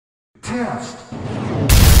Test.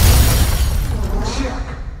 Check.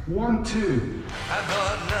 1, 2. I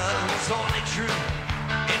thought love was only true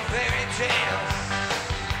in fairy tales,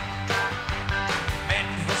 meant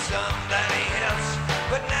for somebody else,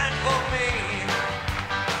 but not for me.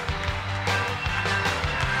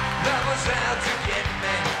 Love was out to get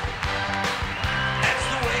me, that's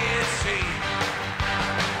the way it seemed.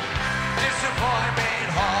 Disappointment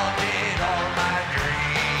haunted all my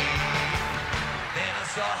dreams. Then I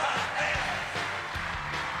saw her there.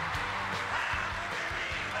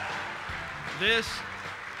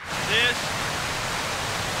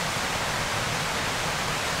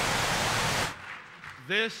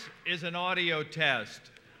 This is an audio test.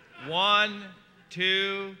 1,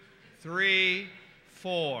 2, 3,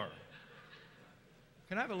 4.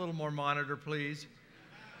 Can I have a little more monitor, please?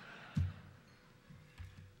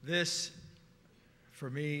 This, for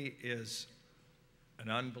me, is an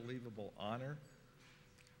unbelievable honor.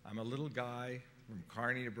 I'm a little guy from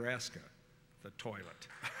Kearney, Nebraska, the toilet.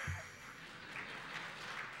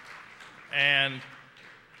 And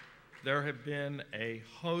there have been a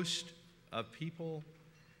host of people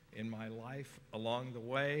in my life along the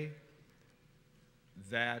way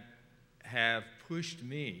that have pushed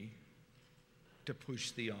me to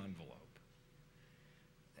push the envelope.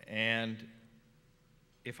 And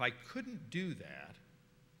if I couldn't do that,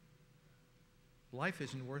 life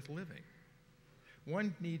isn't worth living.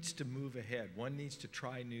 One needs to move ahead. One needs to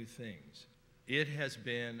try new things. It has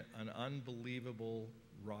been an unbelievable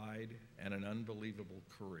ride and an unbelievable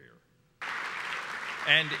career.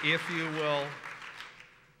 And if you will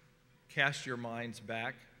cast your minds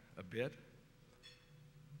back a bit,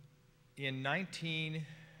 in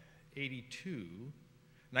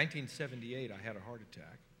 1978, I had a heart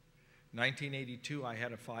attack. 1982, I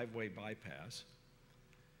had a 5-way bypass.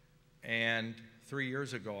 And 3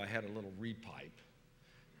 years ago, I had a little repipe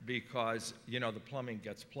because, you know, the plumbing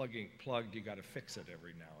gets plugged, you got to fix it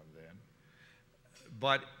every now and then.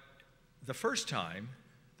 But the first time,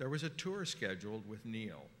 there was a tour scheduled with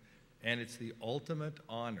Neil, and it's the ultimate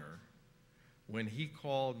honor when he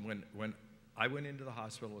called, when I went into the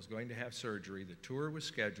hospital, was going to have surgery, the tour was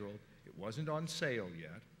scheduled, it wasn't on sale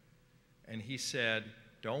yet, and he said,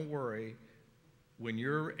 don't worry, when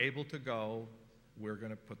you're able to go, we're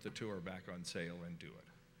going to put the tour back on sale and do it.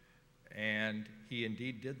 And he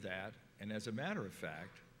indeed did that, and as a matter of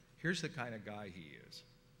fact, here's the kind of guy he is.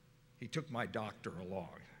 He took my doctor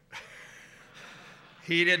along.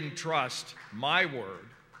 He didn't trust my word,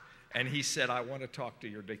 and he said, I want to talk to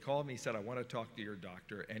your, they called me, he said, I want to talk to your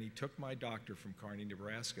doctor, and he took my doctor from Kearney,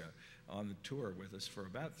 Nebraska on the tour with us for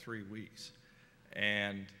about 3 weeks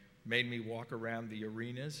and made me walk around the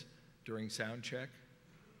arenas during sound check.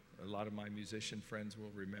 A lot of my musician friends will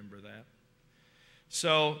remember that.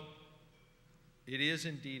 So it is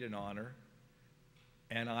indeed an honor,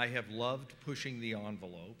 and I have loved pushing the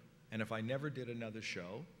envelope, and if I never did another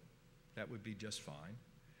show, that would be just fine.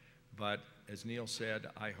 But as Neil said,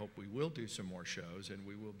 I hope we will do some more shows and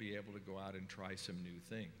we will be able to go out and try some new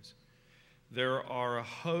things. There are a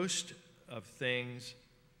host of things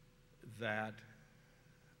that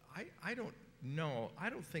I don't know. I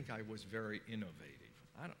don't think I was very innovative.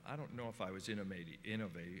 I don't know if I was innovative.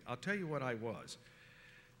 I'll tell you what I was.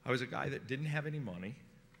 I was a guy that didn't have any money.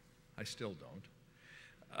 I still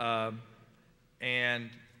don't. And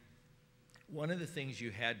one of the things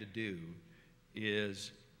you had to do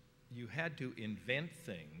is you had to invent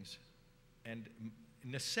things, and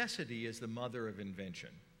necessity is the mother of invention.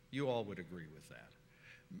 You all would agree with that.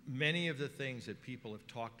 Many of the things that people have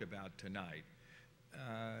talked about tonight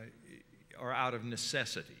are out of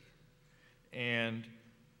necessity. And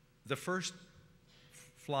the first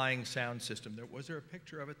flying sound system, was there a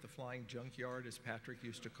picture of it, the flying junkyard, as Patrick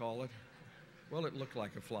used to call it? Well, it looked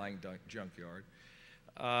like a flying junkyard.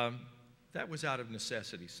 That was out of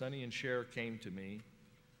necessity. Sonny and Cher came to me,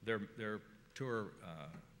 their tour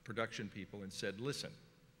production people, and said, listen,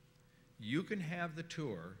 you can have the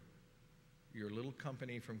tour, your little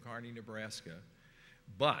company from Kearney, Nebraska,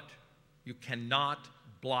 but you cannot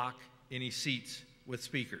block any seats with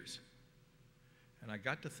speakers. And I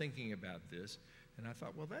got to thinking about this, and I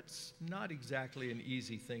thought, well, that's not exactly an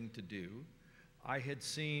easy thing to do. I had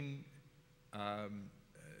seen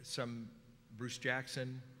some Bruce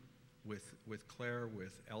Jackson with Claire,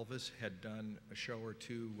 with Elvis, had done a show or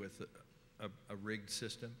two with a rigged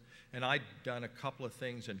system. And I'd done a couple of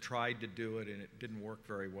things and tried to do it, and it didn't work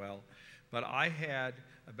very well. But I had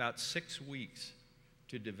about 6 weeks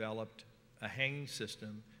to develop a hanging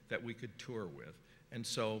system that we could tour with. And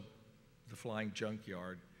so the Flying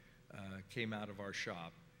Junkyard came out of our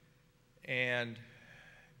shop. And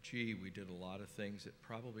gee, we did a lot of things that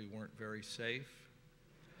probably weren't very safe.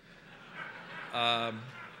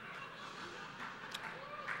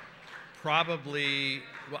 Probably,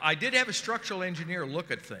 well, I did have a structural engineer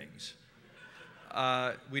look at things.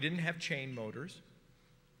 We didn't have chain motors.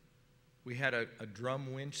 We had a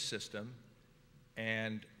drum winch system,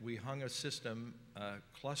 and we hung a system,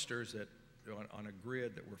 clusters that on a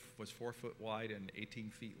grid that was 4 foot wide and 18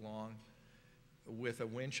 feet long, with a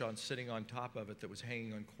winch sitting on top of it that was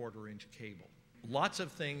hanging on 1/4-inch cable. Lots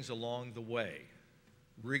of things along the way.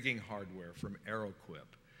 Rigging hardware from Aeroquip,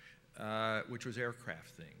 which was aircraft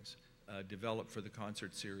things, developed for the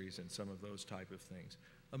concert series and some of those type of things.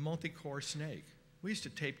 A multi-core snake. We used to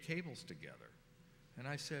tape cables together. And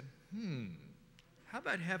I said, how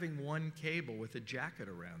about having one cable with a jacket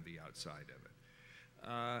around the outside of it?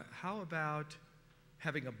 How about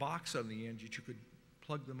having a box on the end that you could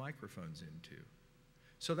plug the microphones into?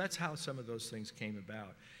 So that's how some of those things came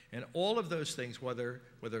about. And all of those things, whether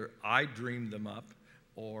I dreamed them up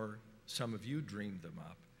or some of you dreamed them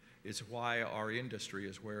up, is why our industry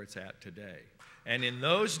is where it's at today. And in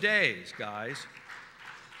those days, guys,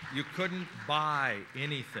 you couldn't buy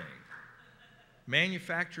anything.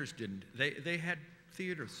 Manufacturers didn't. They had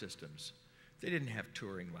theater systems. They didn't have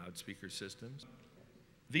touring loudspeaker systems.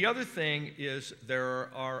 The other thing is there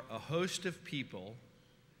are a host of people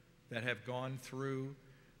that have gone through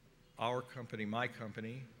our company, my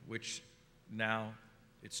company, which now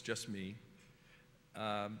it's just me,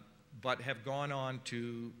 but have gone on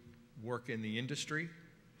to work in the industry,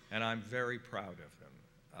 and I'm very proud of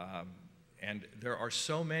them. And there are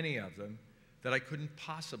so many of them that I couldn't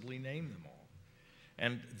possibly name them all.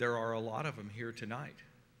 And there are a lot of them here tonight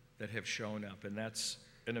that have shown up, and that's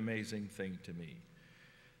an amazing thing to me.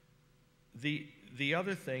 The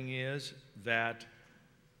other thing is that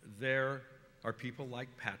there are people like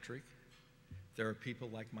Patrick. There are people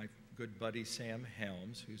like my good buddy Sam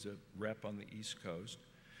Helms, who's a rep on the East Coast,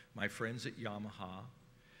 my friends at Yamaha,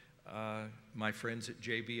 my friends at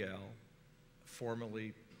JBL,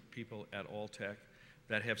 formerly people at Alltech,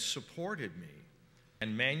 that have supported me.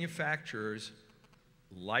 And manufacturers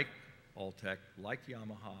like Alltech, like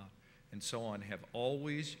Yamaha, and so on, have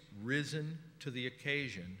always risen to the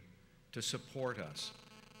occasion to support us,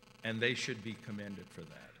 and they should be commended for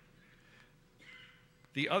that.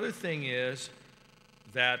 The other thing is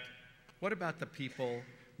that, what about the people?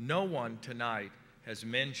 No one tonight has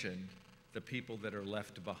mentioned the people that are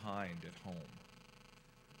left behind at home.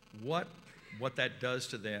 What that does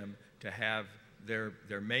to them to have their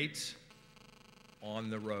mates on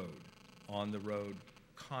the road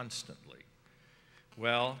constantly.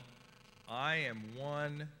 Well, I am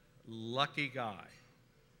one lucky guy.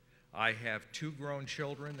 I have 2 grown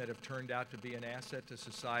children that have turned out to be an asset to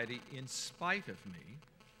society in spite of me.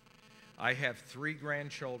 I have 3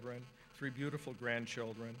 grandchildren, 3 beautiful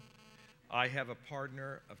grandchildren. I have a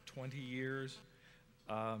partner of 20 years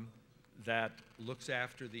that looks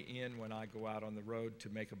after the inn when I go out on the road to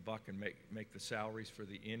make a buck and make the salaries for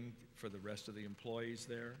the inn for the rest of the employees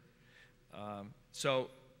there. So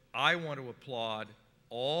I want to applaud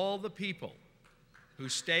all the people who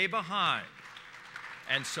stay behind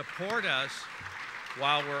and support us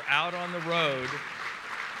while we're out on the road.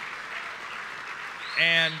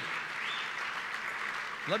 And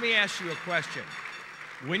let me ask you a question.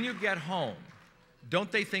 When you get home,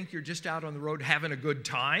 don't they think you're just out on the road having a good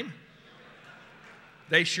time?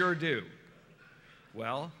 They sure do.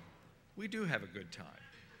 Well, we do have a good time.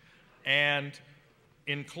 And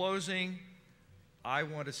in closing, I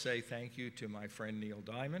want to say thank you to my friend Neil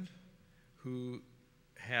Diamond, who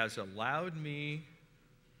has allowed me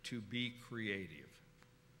to be creative.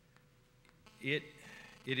 It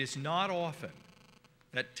is not often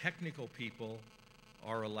that technical people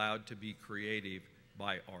are allowed to be creative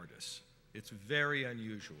by artists. It's very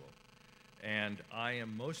unusual. And I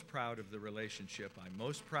am most proud of the relationship. I'm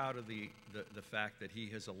most proud of the fact that he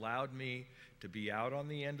has allowed me to be out on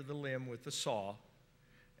the end of the limb with the saw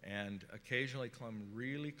and occasionally come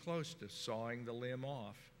really close to sawing the limb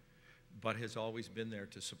off, but has always been there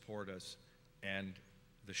to support us, and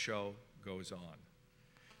the show goes on.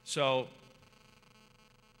 So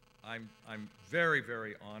I'm very,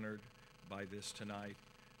 very honored by this tonight,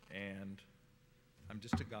 and I'm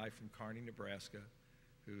just a guy from Kearney, Nebraska,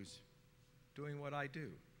 who's doing what I do,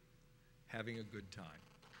 having a good time.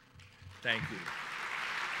 Thank you.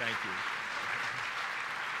 Thank you.